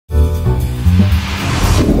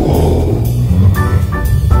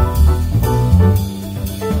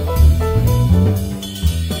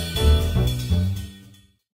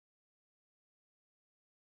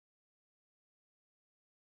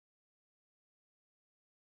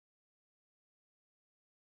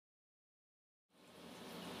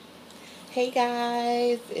Hey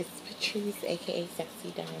guys, it's Patrice, aka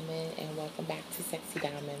Sexy Diamond, and welcome back to Sexy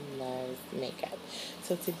Diamond Loves Makeup.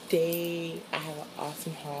 So today I have an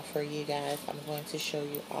awesome haul for you guys. I'm going to show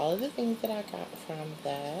you all of the things that I got from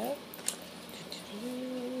the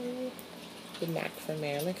MAC for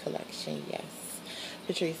Marilyn collection. Yes,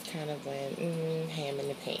 Patrice kind of went ham in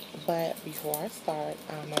the paint. But before I start,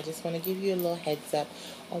 I just want to give you a little heads up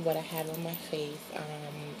on what I have on my face.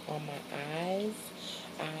 On my eyes,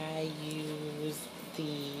 I use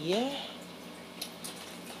the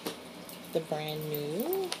brand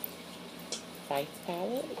new Vice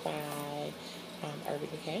palette by Urban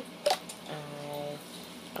Decay.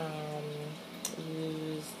 I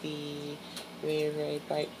use the very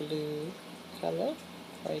bright blue color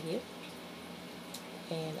right here,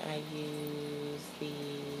 and I use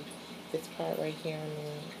this part right here on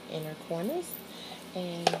the inner corners,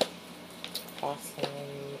 and awesome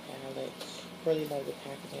palette. Really love the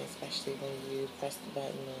packaging, especially when you press the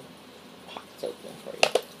button and it pops open for you.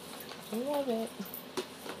 I love it.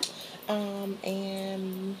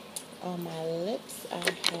 And on my lips, I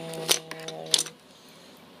have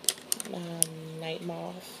Night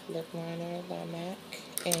Moth lip liner by MAC,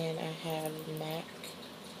 and I have MAC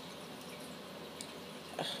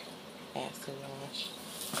acid wash.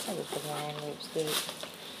 That was the wrong lipstick.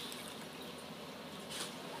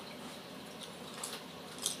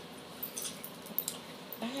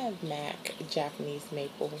 I have MAC Japanese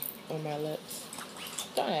Maple on my lips.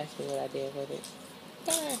 Don't ask me what I did with it.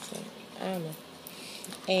 Don't ask me. I don't know.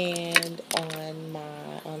 And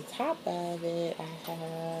on top of it, I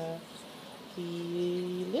have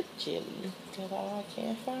the lip jelly that I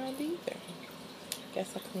can't find either.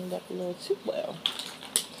 Guess I cleaned up a little too well.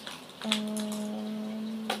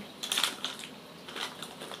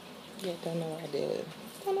 Yeah, don't know what I did with it.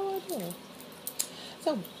 Don't know what I did.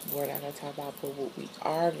 So we're not going to talk about, but what we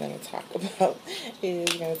are going to talk about is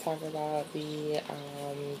going to talk about the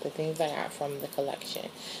things I got from the collection.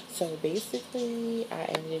 So basically, I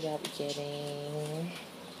ended up getting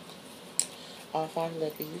all 5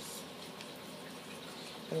 lippies,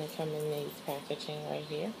 and they come in these packaging right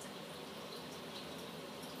here.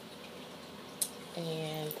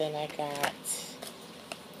 And then I got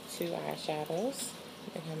 2 eyeshadows.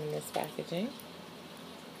 They come in this packaging.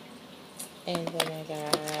 And then I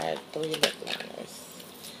got 3 lip liners.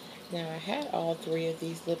 Now, I had all 3 of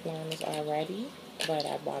these lip liners already, but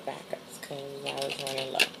I bought backups because I was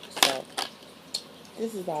running low. So,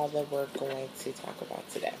 this is all that we're going to talk about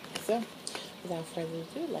today. So, without further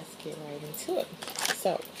ado, let's get right into it.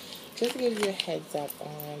 So, just to give you a heads up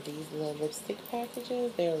on these little lipstick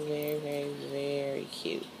packages, they're very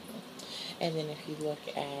cute. And then if you look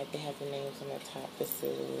at, they have the names on the top. This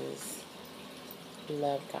is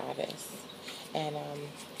Love Goddess. And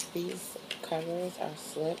these covers are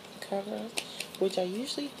slip covers, which I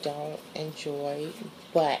usually don't enjoy,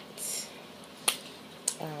 but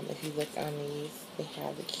if you look on these, they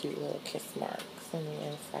have the cute little kiss marks on the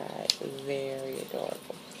inside. Very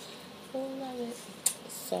adorable. I love it.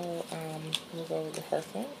 So we'll go with the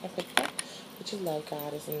first one I picked up, which is Love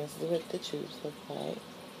Goddess, and this is what the tubes look like.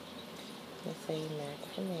 It's a MAC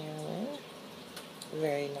for Marilyn.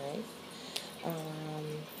 Very nice.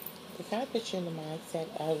 They kind of put you in the mindset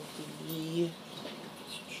of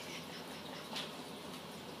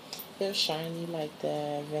they're shiny like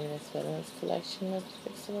the Veluxe collection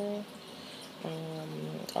lipsticks were.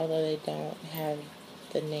 Although they don't have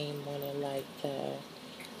the name on it like the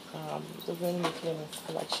Veluxe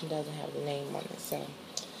collection doesn't have the name on it. So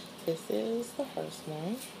this is the first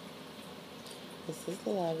one. This is the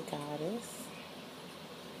Love Goddess.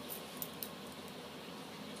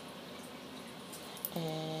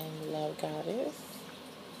 And Love Goddess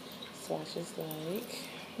swatches like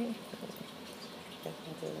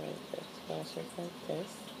swatches like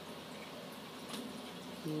this.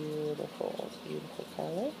 Beautiful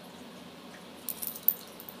color.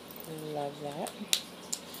 Love that.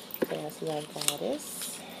 So that's Love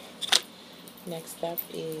Goddess. Next up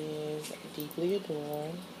is Deeply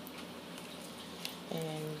Adored.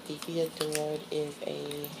 And Deeply Adored is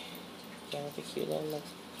again with a cute little look.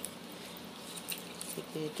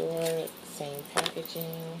 Deeply Adored, same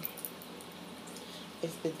packaging.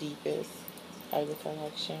 It's the deepest of the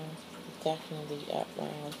collection. Definitely up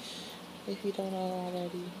round. If you don't know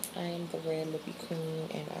already, I am the red lippy queen,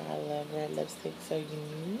 and I love red lipstick, so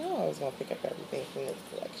you know I was going to pick up everything from this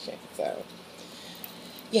collection. So,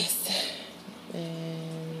 yes.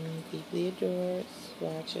 And Deeply Adored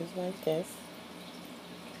swatches like this.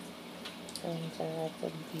 And so I like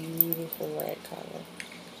the beautiful red color.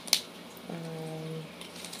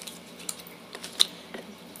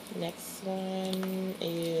 Next one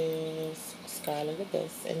is Scarlet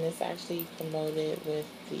Ibis, and this actually promoted with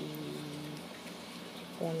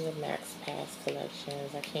one of the Max Pass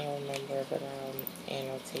collections. I can't remember, but I'll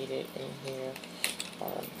annotate it in here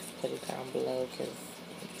or put it down below because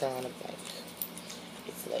I'm drawing a blank.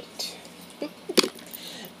 It's late.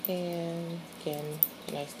 And again,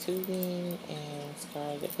 nice tubing, and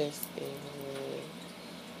Scarlet Ibis is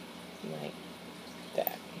like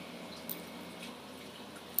that.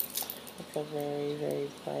 It's a very, very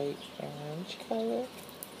bright orange color.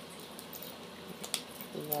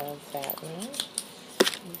 Love that one.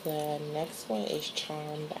 The next one is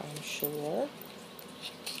Charmed, I'm Sure.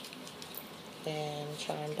 And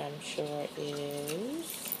Charmed, I'm Sure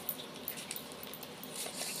is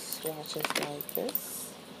swatches like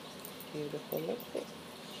this. Beautiful liquid.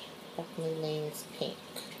 Definitely leans pink.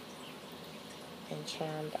 And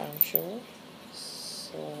Charmed, I'm Sure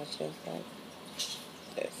swatches like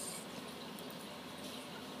this.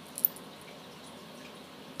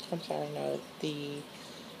 I'm sorry, no, the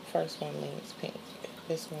first one leans pink.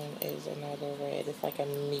 This one is another red. It's like a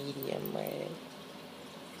medium red.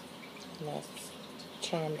 And that's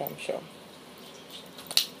Charmed, I'm Sure.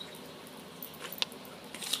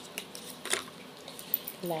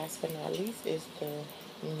 Last but not least is the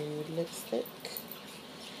nude lipstick.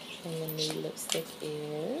 And the nude lipstick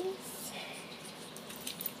is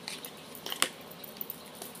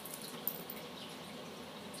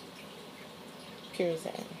Pure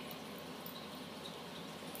Zen.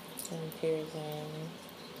 And Pure Zen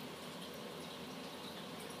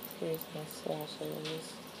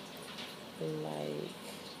swatches like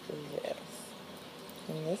this.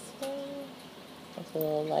 And this one is a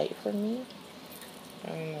little light for me. I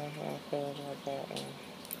don't know how I feel about that one.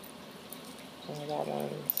 And that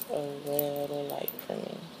one's a little light for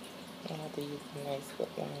me. I'll have to use a nice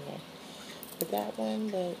lip liner with that one,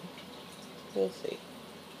 but we'll see.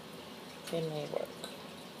 It may work.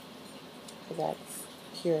 So that's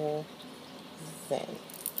Pure Zen.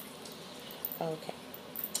 Okay.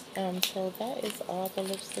 So that is all the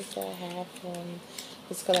lipsticks that I have from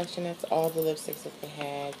this collection. That's all the lipsticks that they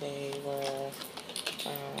had. They were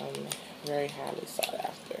very highly sought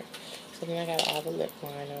after. So then I got all the lip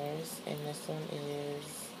liners, and this one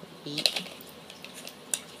is Beet.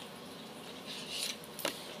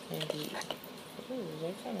 And Beet. Ooh,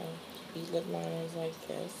 they're kind of Beet lip liners like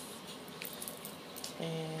this.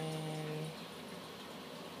 And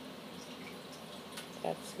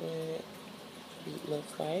that's what Beet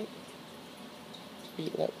looks like.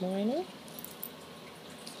 Beet lip liner.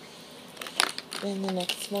 Then the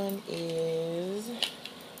next one is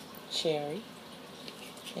Cherry.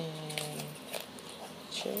 And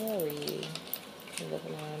Cherry lip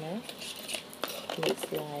liner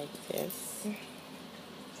looks like this.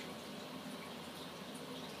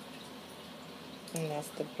 And that's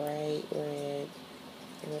the bright red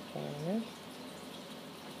lip liner.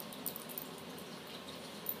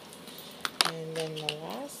 And then the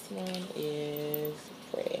last one is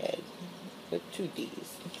red with 2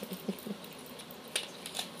 D's.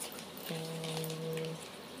 And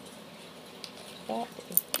that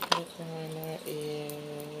lip liner is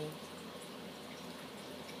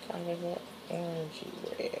kind of an orangey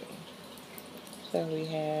red. So we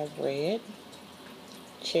have red,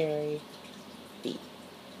 cherry, beet.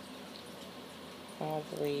 All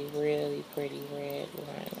 3 really pretty red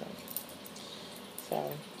liners.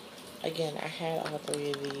 So again, I had all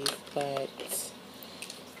 3 of these, but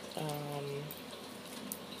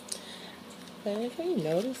if you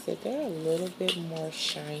notice that they're a little bit more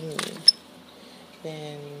shiny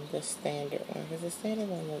than the standard one, because the standard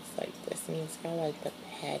one looks like this. I mean, it's got like the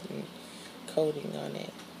patent coating on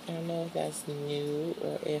it. I don't know if that's new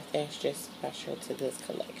or if that's just special to this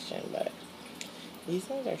collection, but these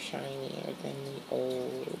ones are shinier than the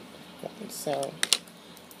old ones, so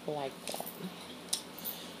I like that.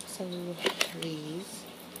 So these,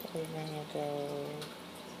 we're gonna go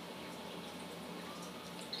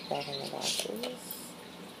back in the boxes.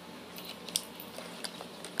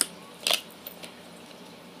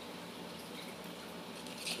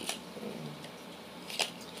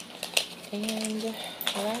 And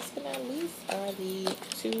last but not least are the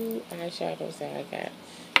 2 eyeshadows that I got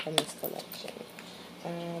from this collection.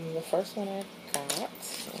 The first one I got,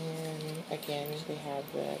 and again, they have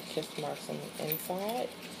the kiss marks on the inside.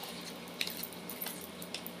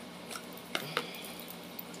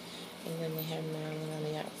 And then they have Marilyn on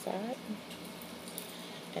the outside.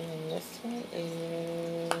 And then this one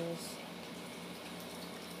is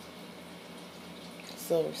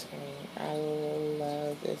Silver Screen. I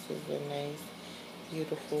love this. Is a nice,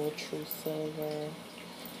 beautiful, true silver.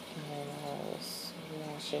 And I'll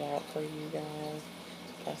swatch it out for you guys.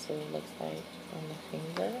 That's what it looks like on the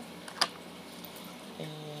finger. And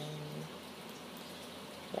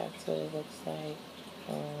that's what it looks like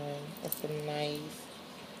on, it's a nice,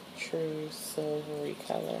 true silvery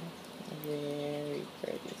color. Very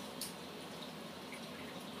pretty.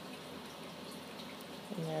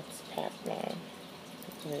 And that's packed on.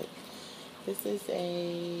 But this is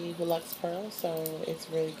a Veluxe Pearl, so it's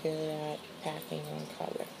really good at packing on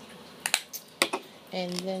color.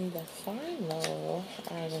 And then the final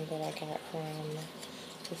item that I got from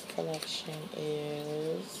this collection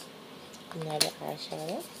is another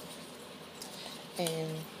eyeshadow.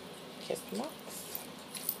 And Kiss the Box.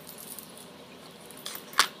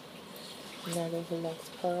 Another Veluxe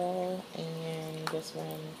Pearl, and this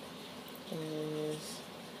one is,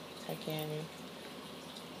 again,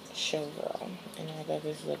 Showgirl. And I thought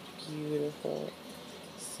this is a beautiful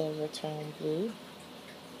silver tone blue.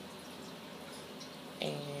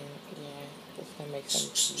 And yeah, this is gonna make some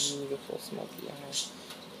beautiful smoky eyes.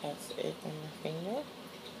 That's it on my finger.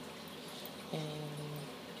 And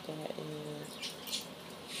that is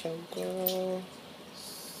Showgirl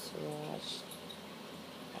swatched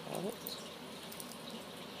out.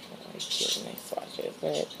 I like getting nice swatches,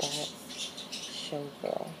 but that's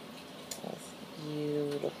Showgirl. That's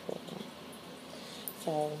beautiful.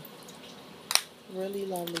 So, really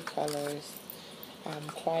lovely colors.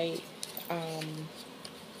 Quite,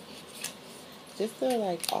 just a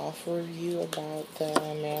like off review about the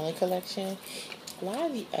Marilyn collection. A lot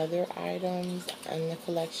of the other items in the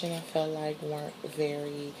collection I felt like weren't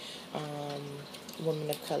very women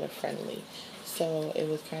of color friendly. So it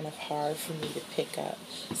was kind of hard for me to pick up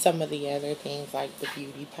some of the other things like the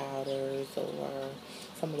beauty powders or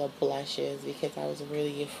some of the blushes because I was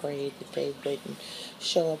really afraid that they wouldn't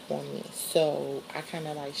show up on me. So I kind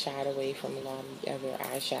of like shied away from a lot of the other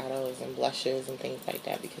eyeshadows and blushes and things like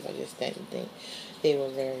that because I just didn't think they were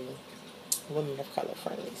very women of color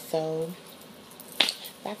friendly. So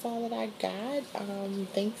that's all that I got.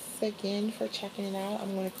 Thanks again for checking it out.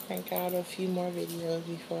 I'm going to crank out a few more videos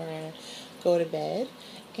before I go to bed.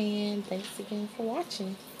 And thanks again for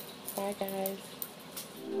watching. Bye, guys.